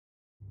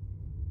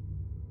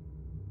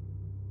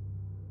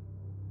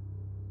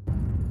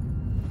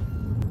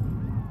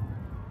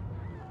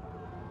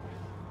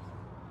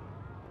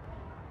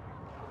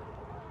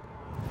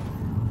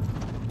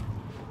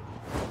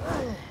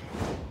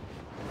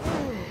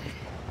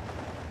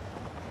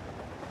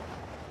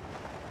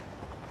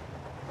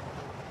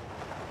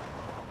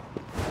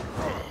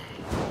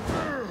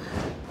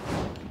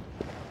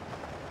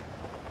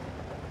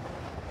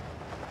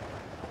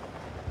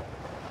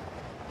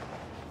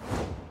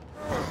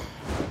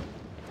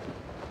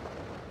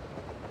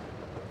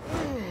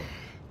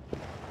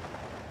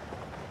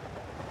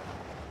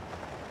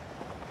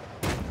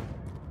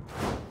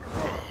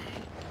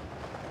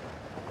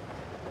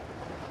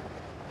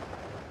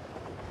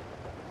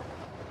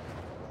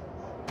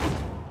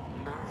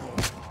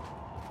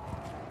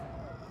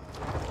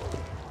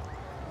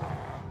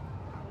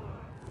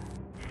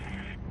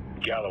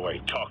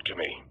Galloway, talk to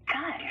me.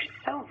 God, you're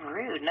so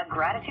rude. No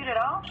gratitude at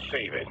all?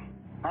 Save it.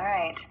 All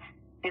right.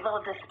 The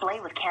little display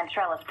with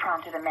Cantrellus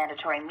prompted a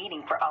mandatory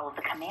meeting for all of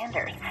the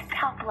commanders.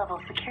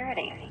 Top-level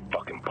security.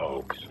 Fucking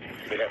pogues.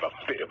 They'd have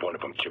a fit if one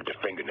of them chipped a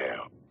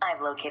fingernail.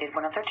 I've located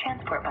one of their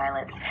transport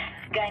pilots.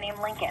 Guy named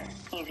Lincoln.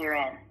 He's your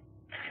in.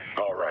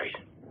 All right.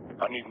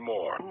 I need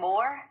more.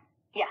 More?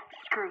 Yeah,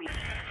 screw you.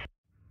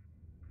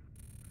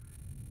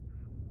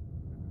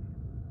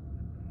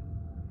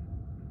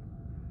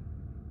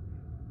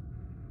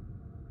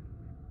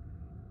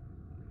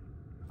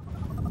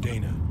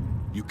 Dana,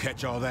 you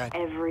catch all that?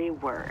 Every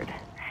word.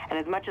 And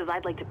as much as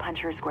I'd like to punch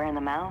her square in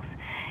the mouth,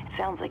 it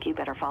sounds like you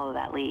better follow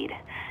that lead.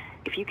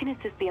 If you can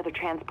assist the other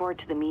transport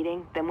to the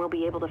meeting, then we'll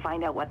be able to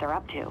find out what they're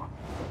up to.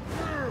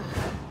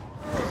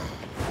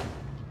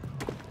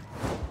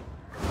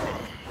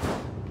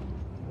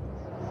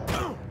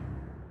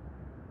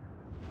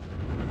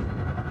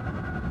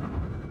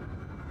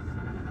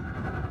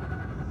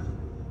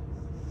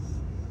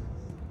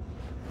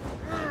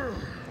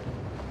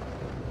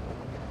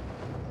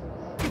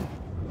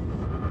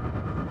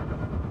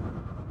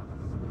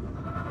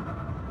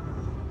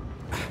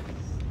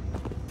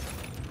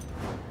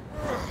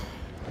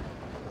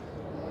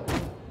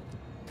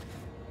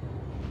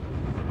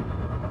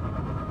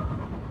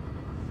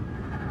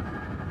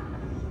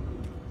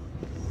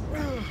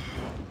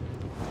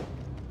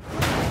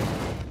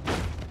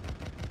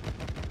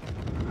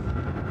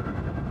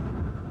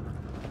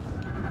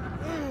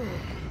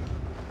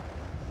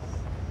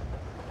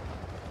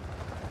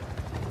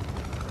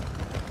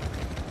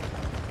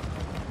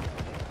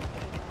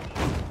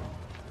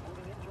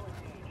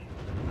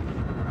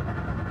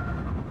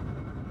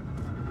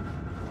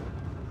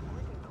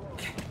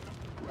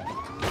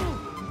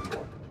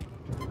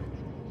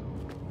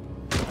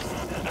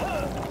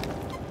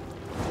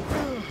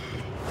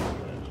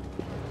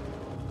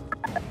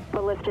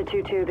 Ballista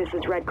 2-2, this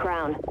is Red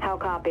Crown. How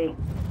copy?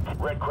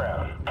 Red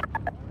Crown.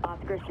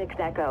 Oscar 6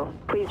 Echo.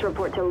 Please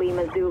report to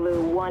Lima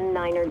Zulu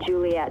 19er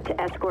Juliet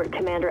to escort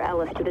Commander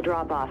Ellis to the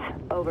drop-off.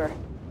 Over.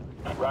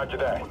 Roger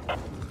that.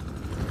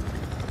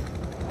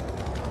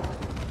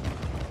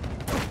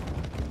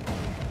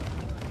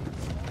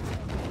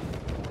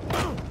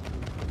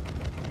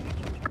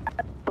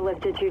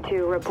 Ballista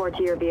 2-2, report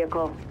to your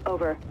vehicle.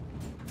 Over.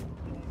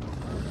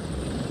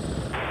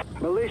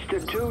 Ballista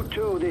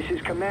 2-2, this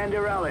is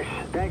Commander Ellis.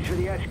 Thanks for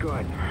the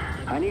escort.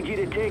 I need you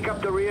to take up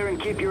the rear and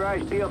keep your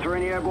eyes peeled for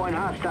any airborne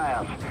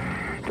hostiles.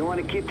 Don't want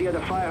to keep the other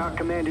Firehawk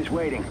commanders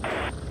waiting.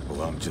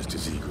 Well, I'm just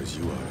as eager as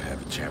you are to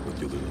have a chat with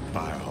your little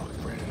Firehawk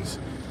friends.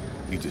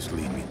 You just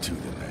lead me to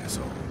them,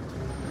 asshole.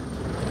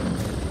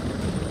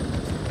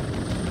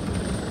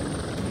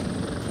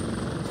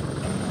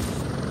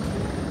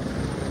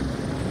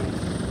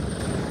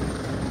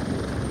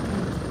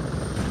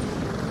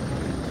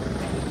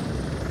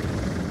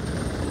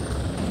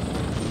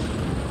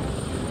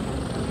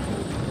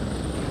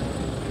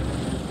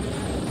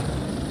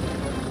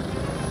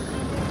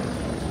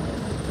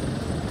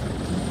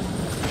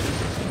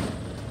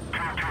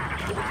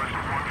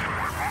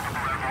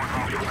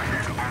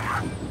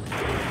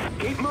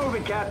 Keep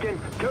moving, Captain.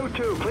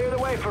 2-2, clear the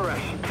way for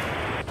us.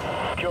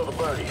 Kill the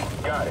birdie.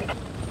 Got it.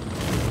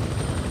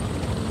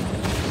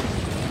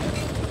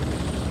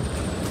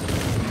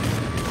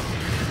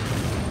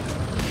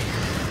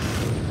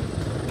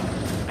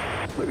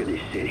 Look at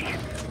this city.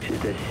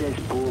 Just a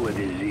cesspool of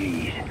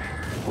disease,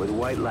 with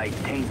white light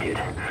tainted.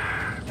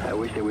 I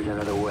wish there was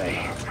another way.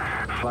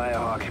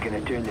 Firehawk's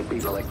gonna turn the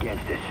people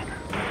against us.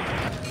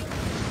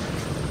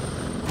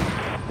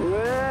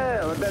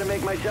 Well, I better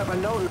make myself a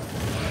note.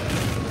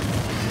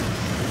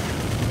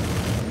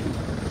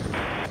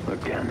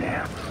 Look down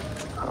there.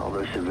 All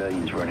those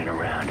civilians running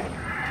around.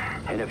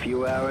 In a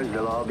few hours,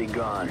 they'll all be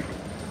gone.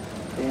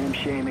 Damn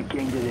shame it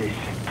came to this.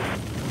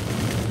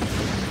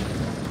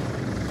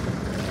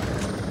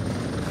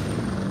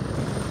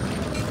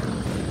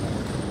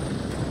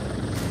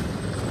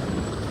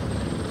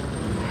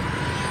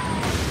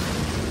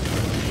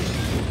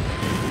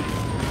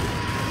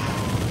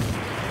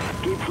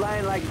 Keep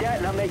flying like that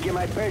and I'll make you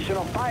my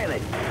personal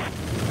pilot.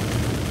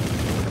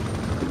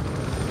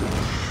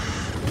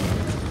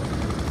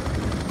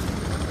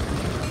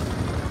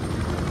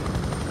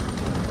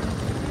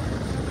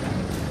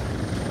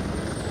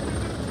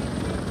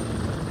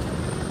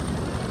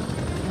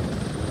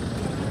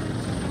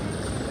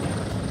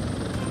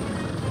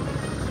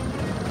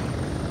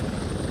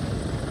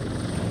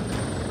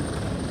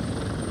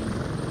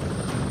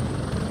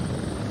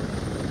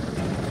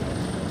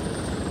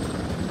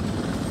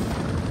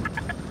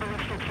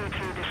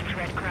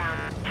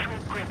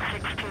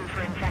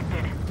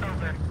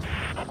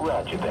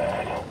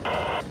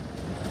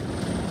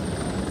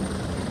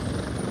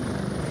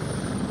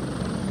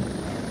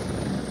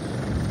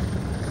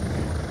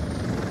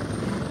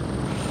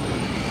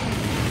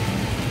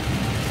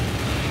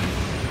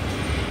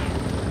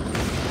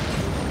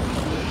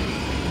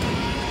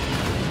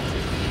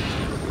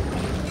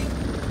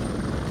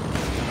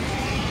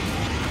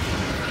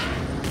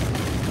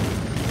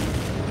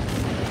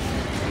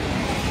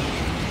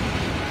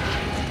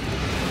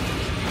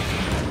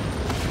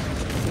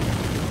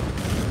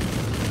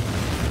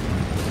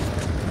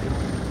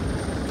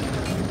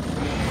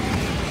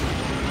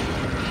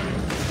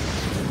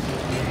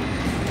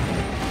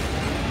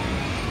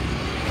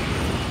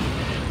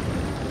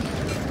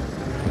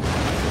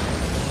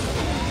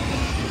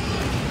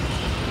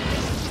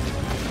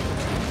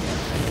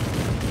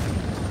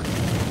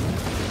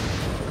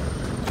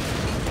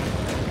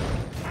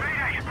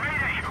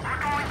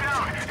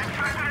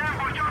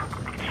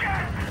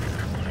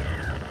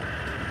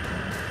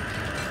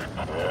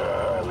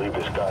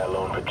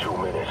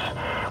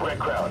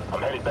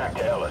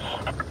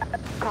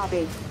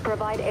 Copy.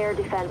 Provide air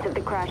defense at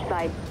the crash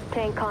site.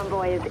 Tank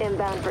convoy is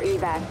inbound for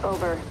evac.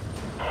 Over.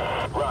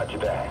 Roger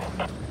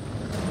that.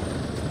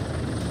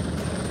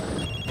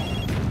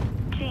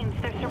 James,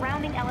 they're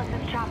surrounding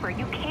Ellis's chopper.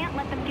 You can't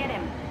let them get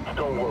him.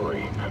 Don't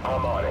worry,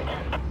 I'm on it.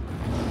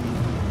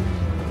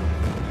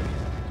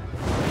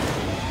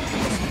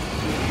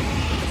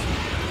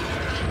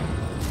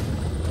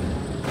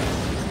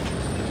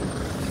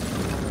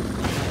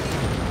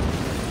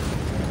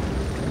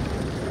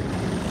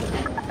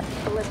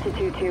 Ballista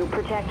 2-2,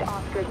 protect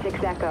Oscar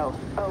 6 Echo.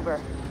 Over.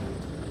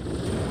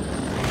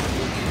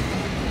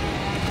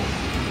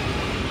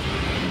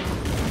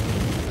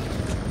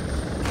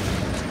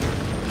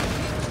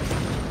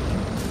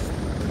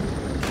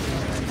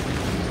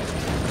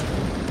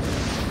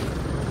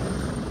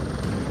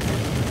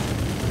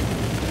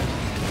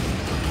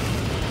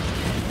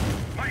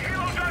 My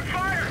helo's on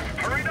fire!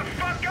 Hurry the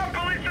fuck up,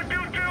 Ballista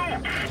 2-2!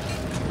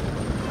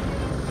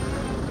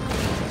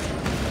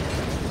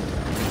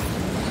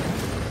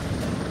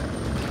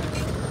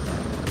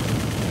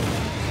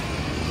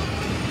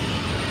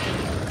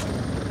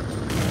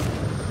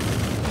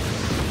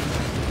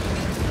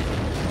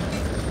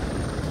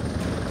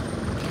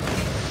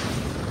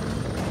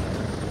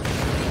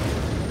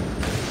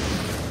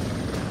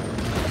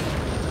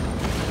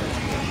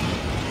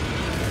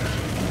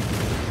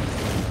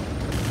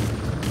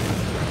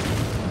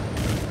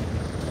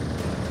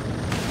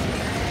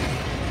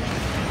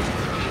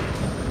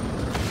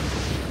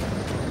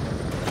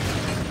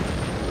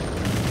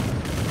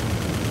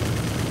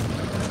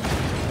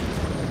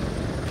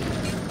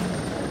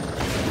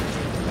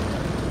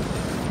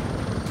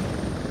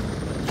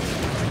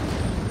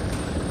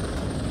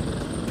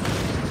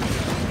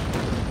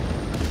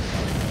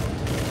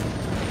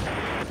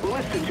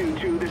 Ballista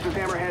 2-2, this is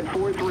Hammerhead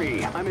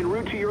 4-3. I'm en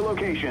route to your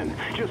location.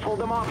 Just hold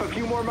them off a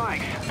few more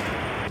mics.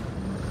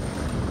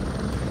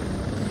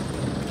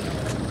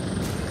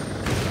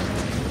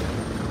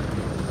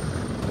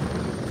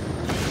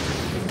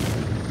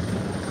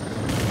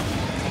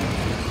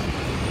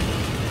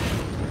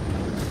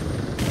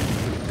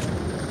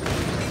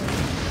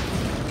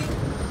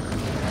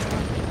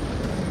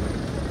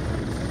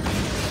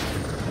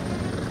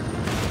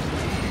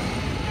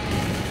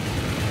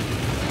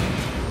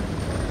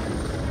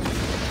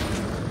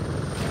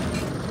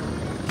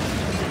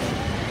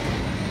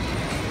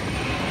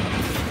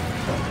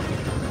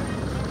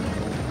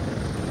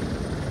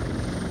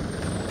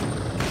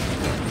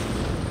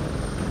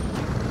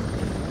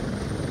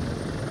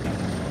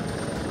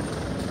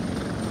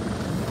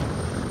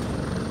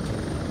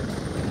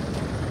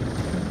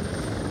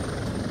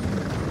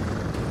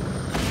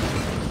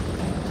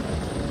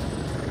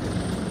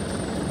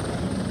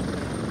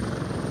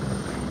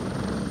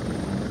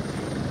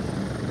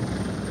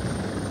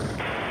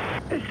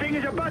 This thing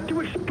is about to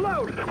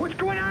explode! What's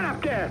going on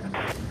up there?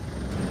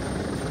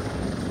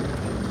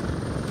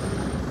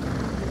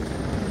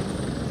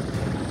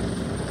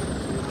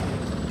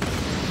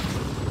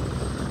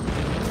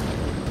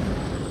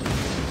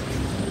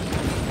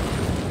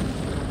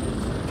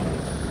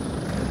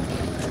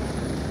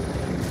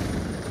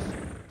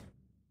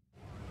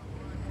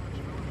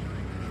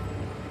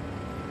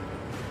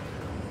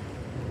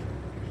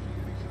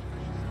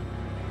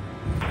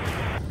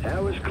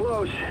 That was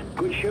close.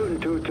 Good shooting,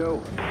 Tutu.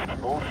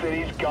 Whole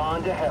city's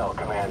gone to hell,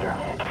 Commander.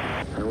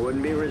 I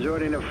wouldn't be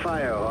resorting to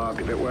Firehawk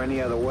if it were any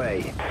other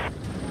way.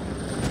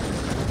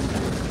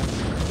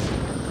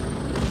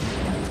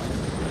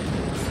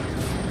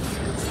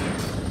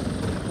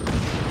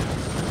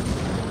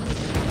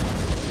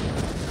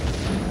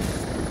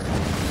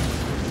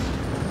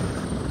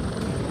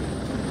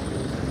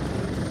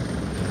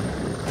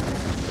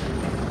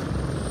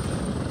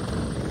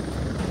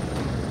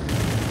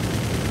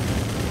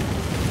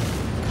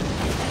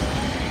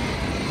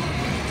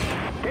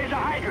 There's a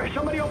Hydra!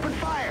 Somebody open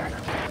fire!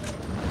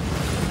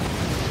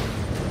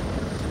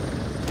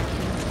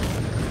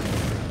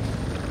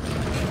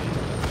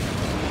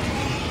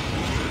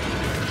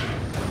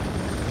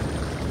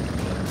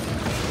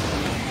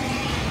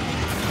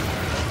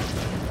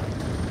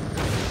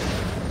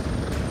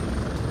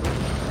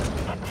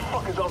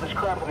 Fuck is all this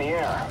crap in the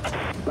air?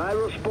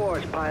 Viral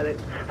spores, pilot.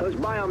 Those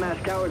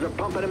biomass towers are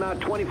pumping them out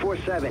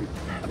 24/7.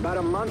 About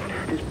a month,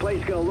 this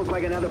place is gonna look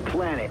like another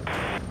planet.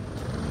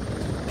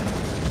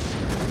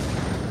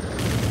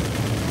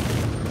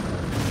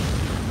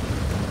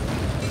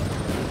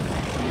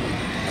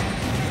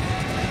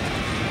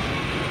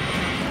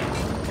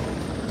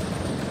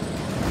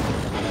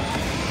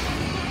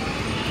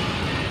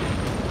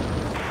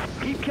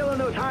 Keep killing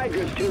those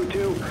Hydras,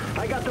 Tutu.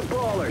 I got the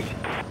brawlers.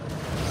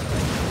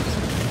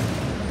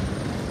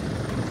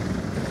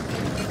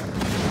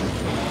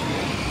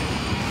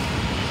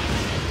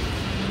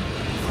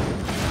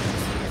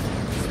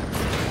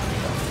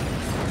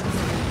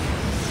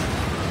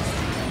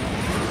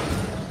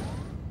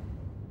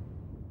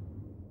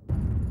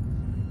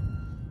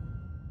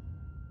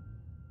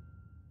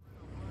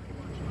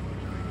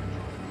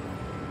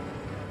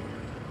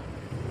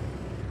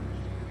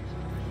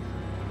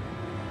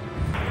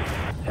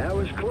 That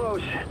was close.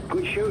 close.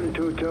 Good shooting,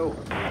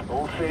 2-2.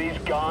 Whole city's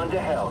gone to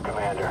hell,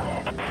 Commander.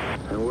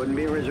 I wouldn't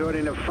be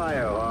resorting to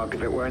Firehawk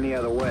if it were any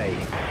other way.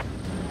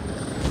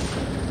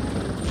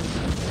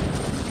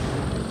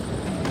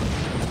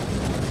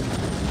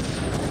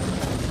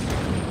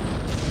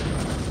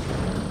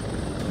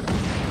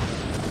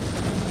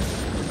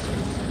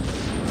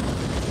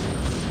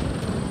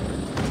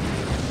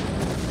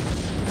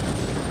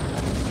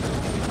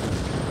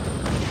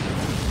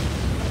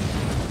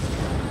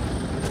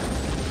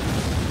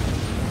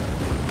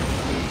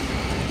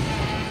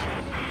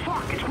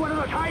 One of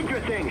those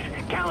Hydra things!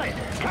 Kill it!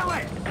 Kill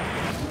it!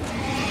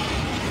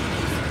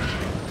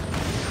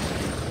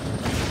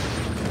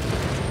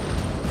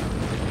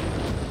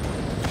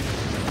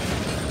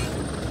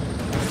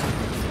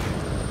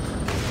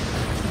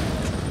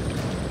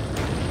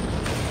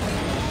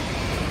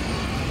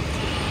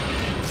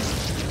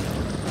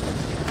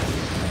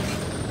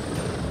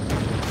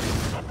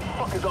 What the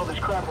fuck is all this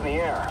crap in the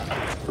air?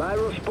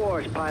 Viral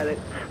spores, pilot.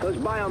 Those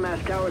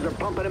biomass towers are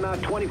pumping them out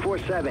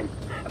 24/7.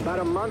 About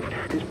a month,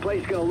 this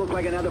place is gonna look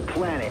like another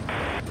planet.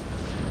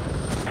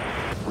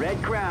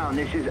 Red Crown,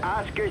 this is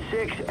Oscar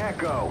 6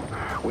 Echo.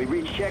 We've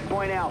reached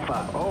checkpoint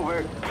Alpha.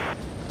 Over.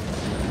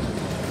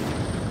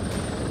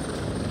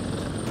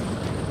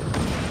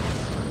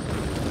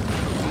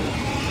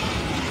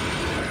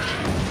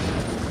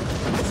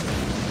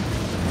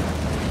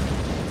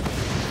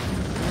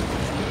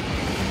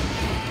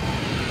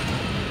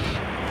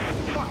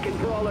 Fucking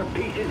brawler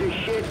pieces of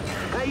shit.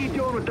 How you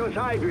doing with those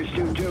Hydras,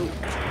 2-2?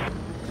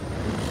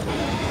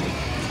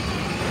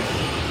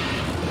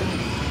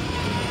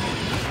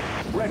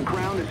 Red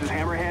Crown, this is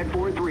Hammerhead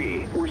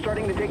 4-3. We're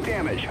starting to take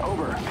damage.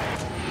 Over.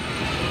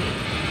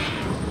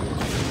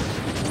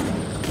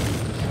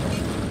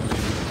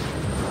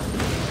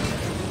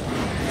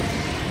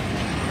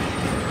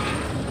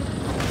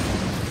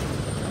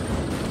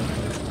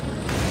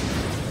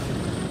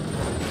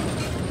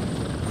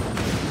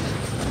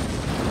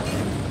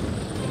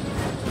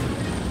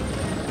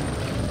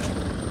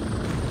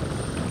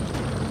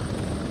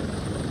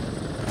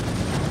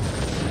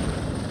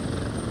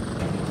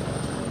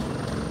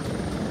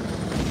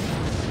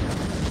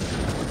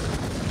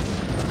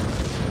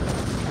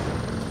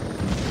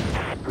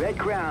 Red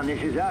Crown,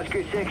 this is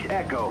Oscar 6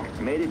 Echo.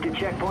 Made it to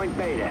checkpoint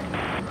Beta.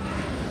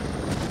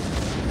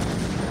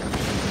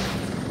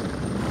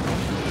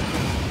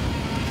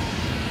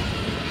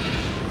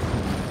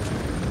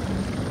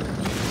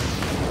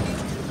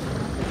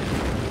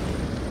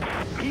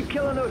 Keep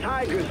killing those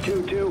Hydras,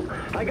 2-2.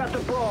 I got the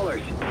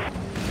brawlers.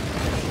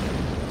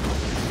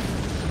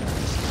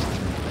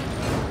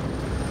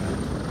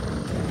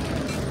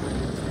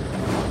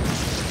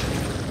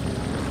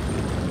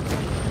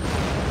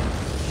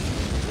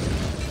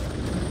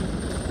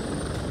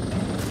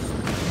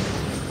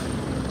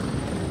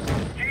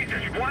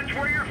 Watch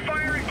where you're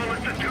firing,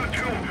 Ballista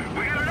 2-2.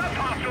 We got enough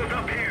hostiles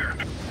up here.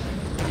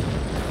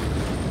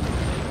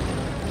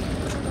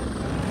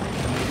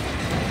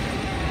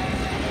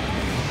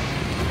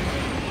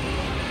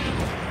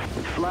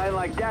 Flying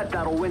like that,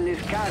 that'll win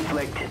this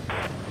conflict.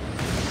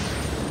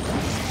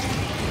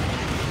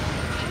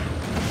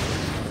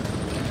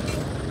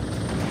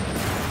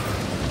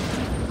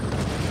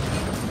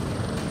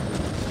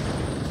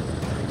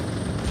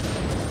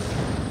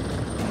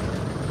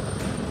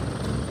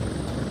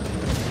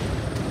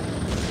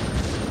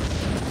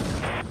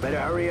 Better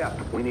hurry up.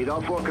 We need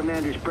all 4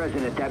 commanders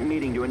present at that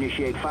meeting to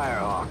initiate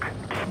Firehawk.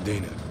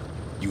 Dana,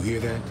 you hear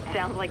that?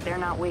 Sounds like they're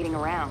not waiting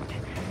around.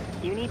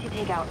 You need to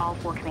take out all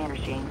 4 commanders,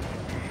 James.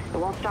 It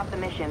won't stop the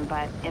mission,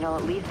 but it'll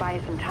at least buy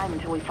us some time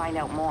until we find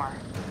out more.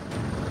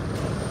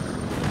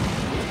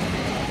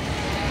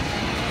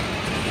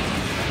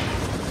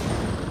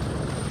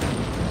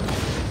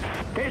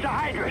 There's a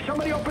Hydra!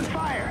 Somebody open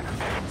fire!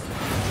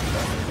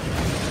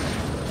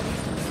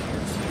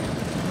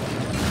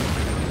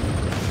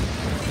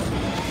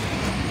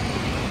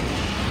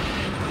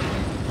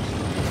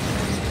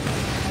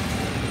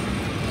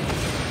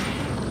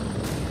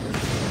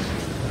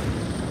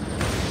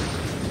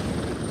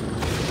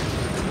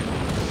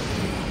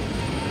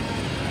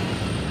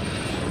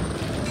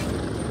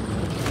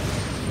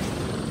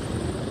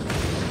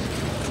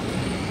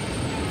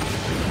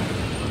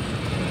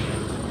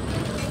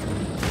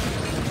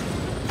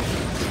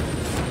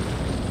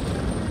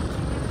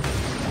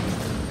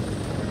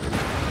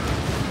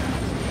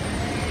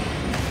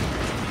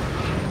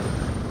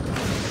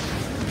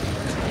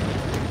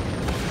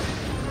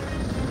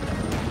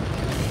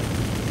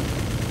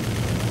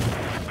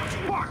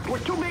 We're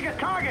too big a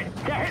target!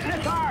 They're hitting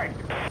us hard!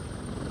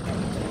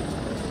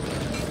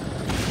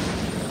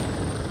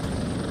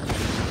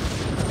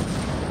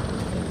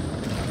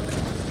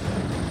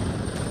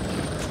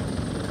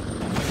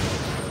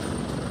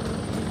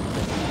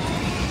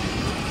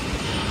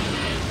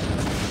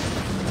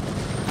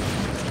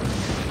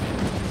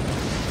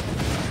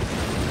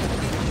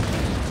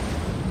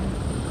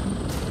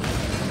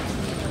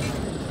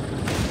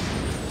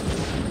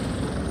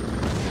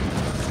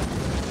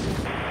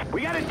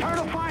 We got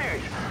internal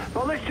fires!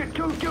 Ballista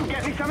 2-2,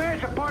 get me some air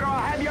support or I'll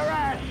have your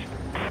ass!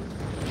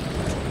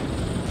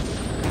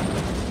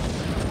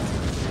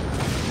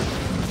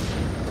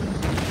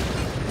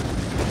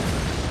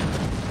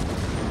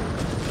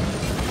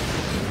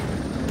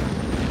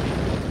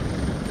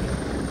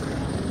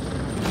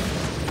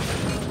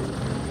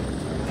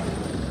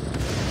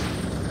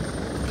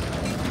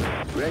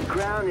 Red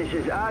Crown, this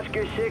is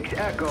Oscar 6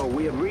 Echo.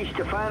 We have reached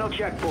the final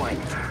checkpoint.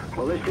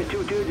 Ballista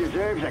 2-2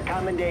 deserves a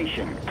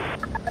commendation.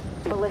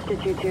 Ballista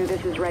 2-2,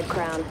 this is Red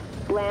Crown.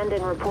 Land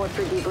and report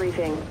for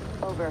debriefing.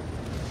 Over.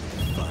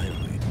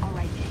 Finally. All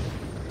right,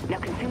 James. Now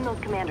consume those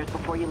commanders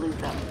before you lose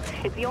them.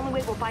 It's the only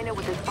way we'll find out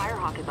what this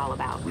Firehawk is all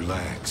about.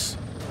 Relax.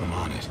 I'm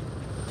on it.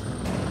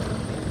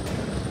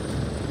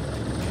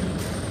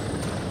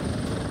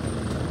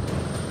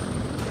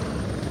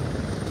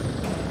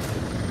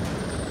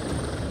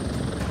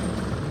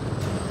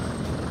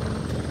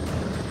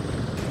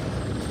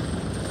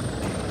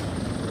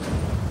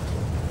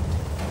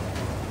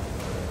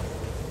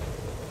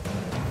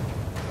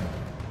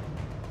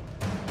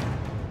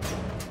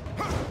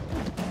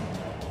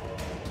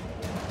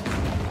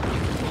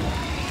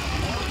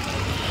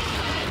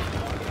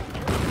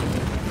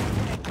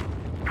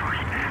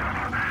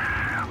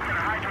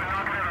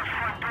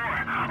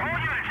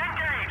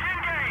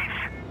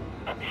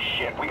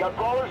 We got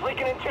brawlers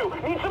leaking in too.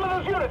 Need some of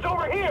those units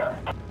over here.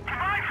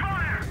 Provide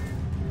fire.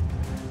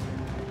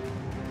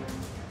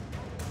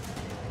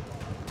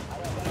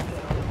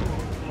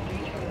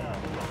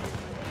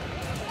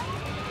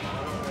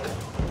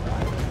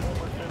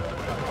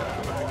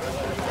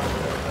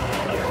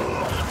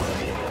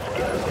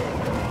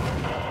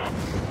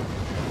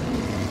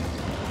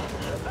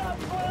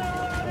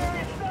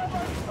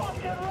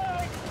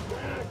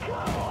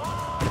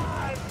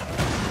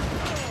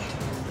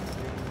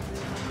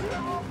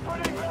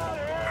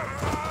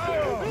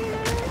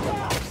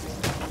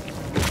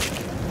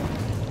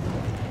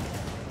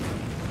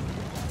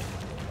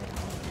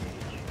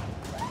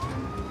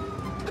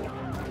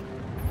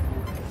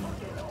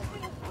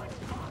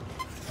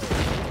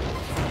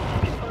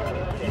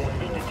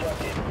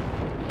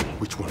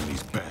 Which one of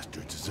these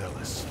bastards is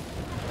Ellis?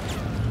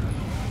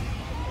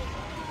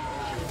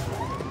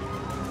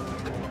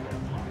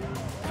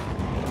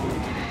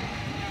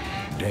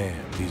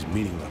 Damn, these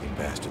meaning-loving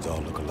bastards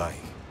all look alike.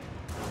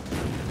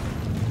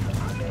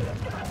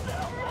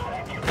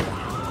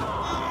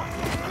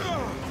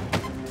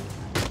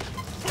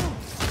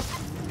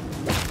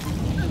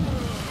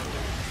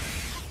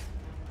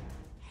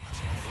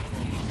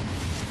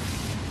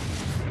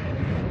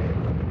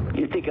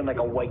 You're thinking like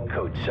a white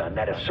coat, son,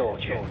 not a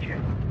soldier.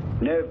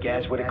 Nerve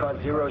gas would have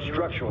caused 0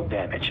 structural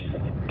damage.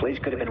 Place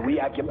could have been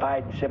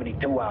reoccupied in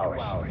 72 hours.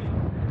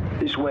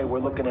 This way, we're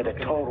looking at a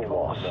total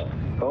loss,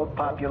 both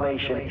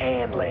population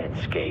and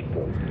landscape.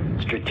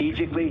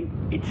 Strategically,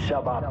 it's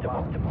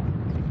suboptimal.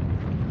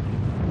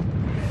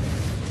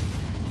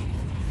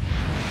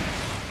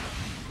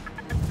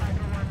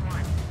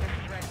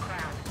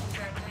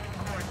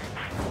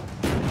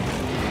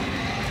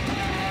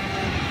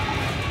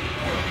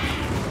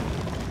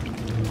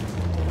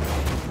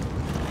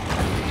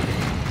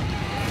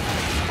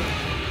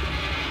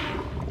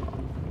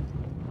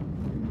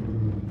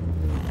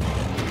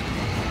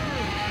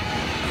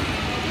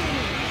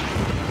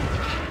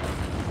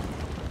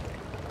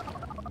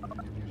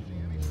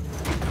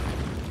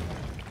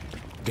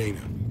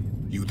 Dana,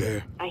 you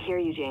there? I hear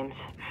you, James.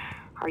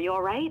 Are you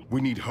all right? We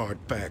need hard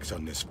facts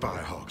on this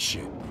Firehawk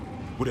shit.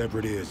 Whatever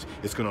it is,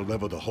 it's gonna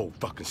level the whole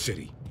fucking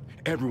city.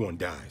 Everyone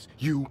dies.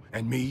 You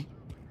and me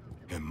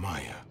and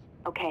Maya.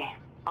 Okay,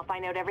 I'll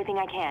find out everything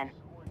I can.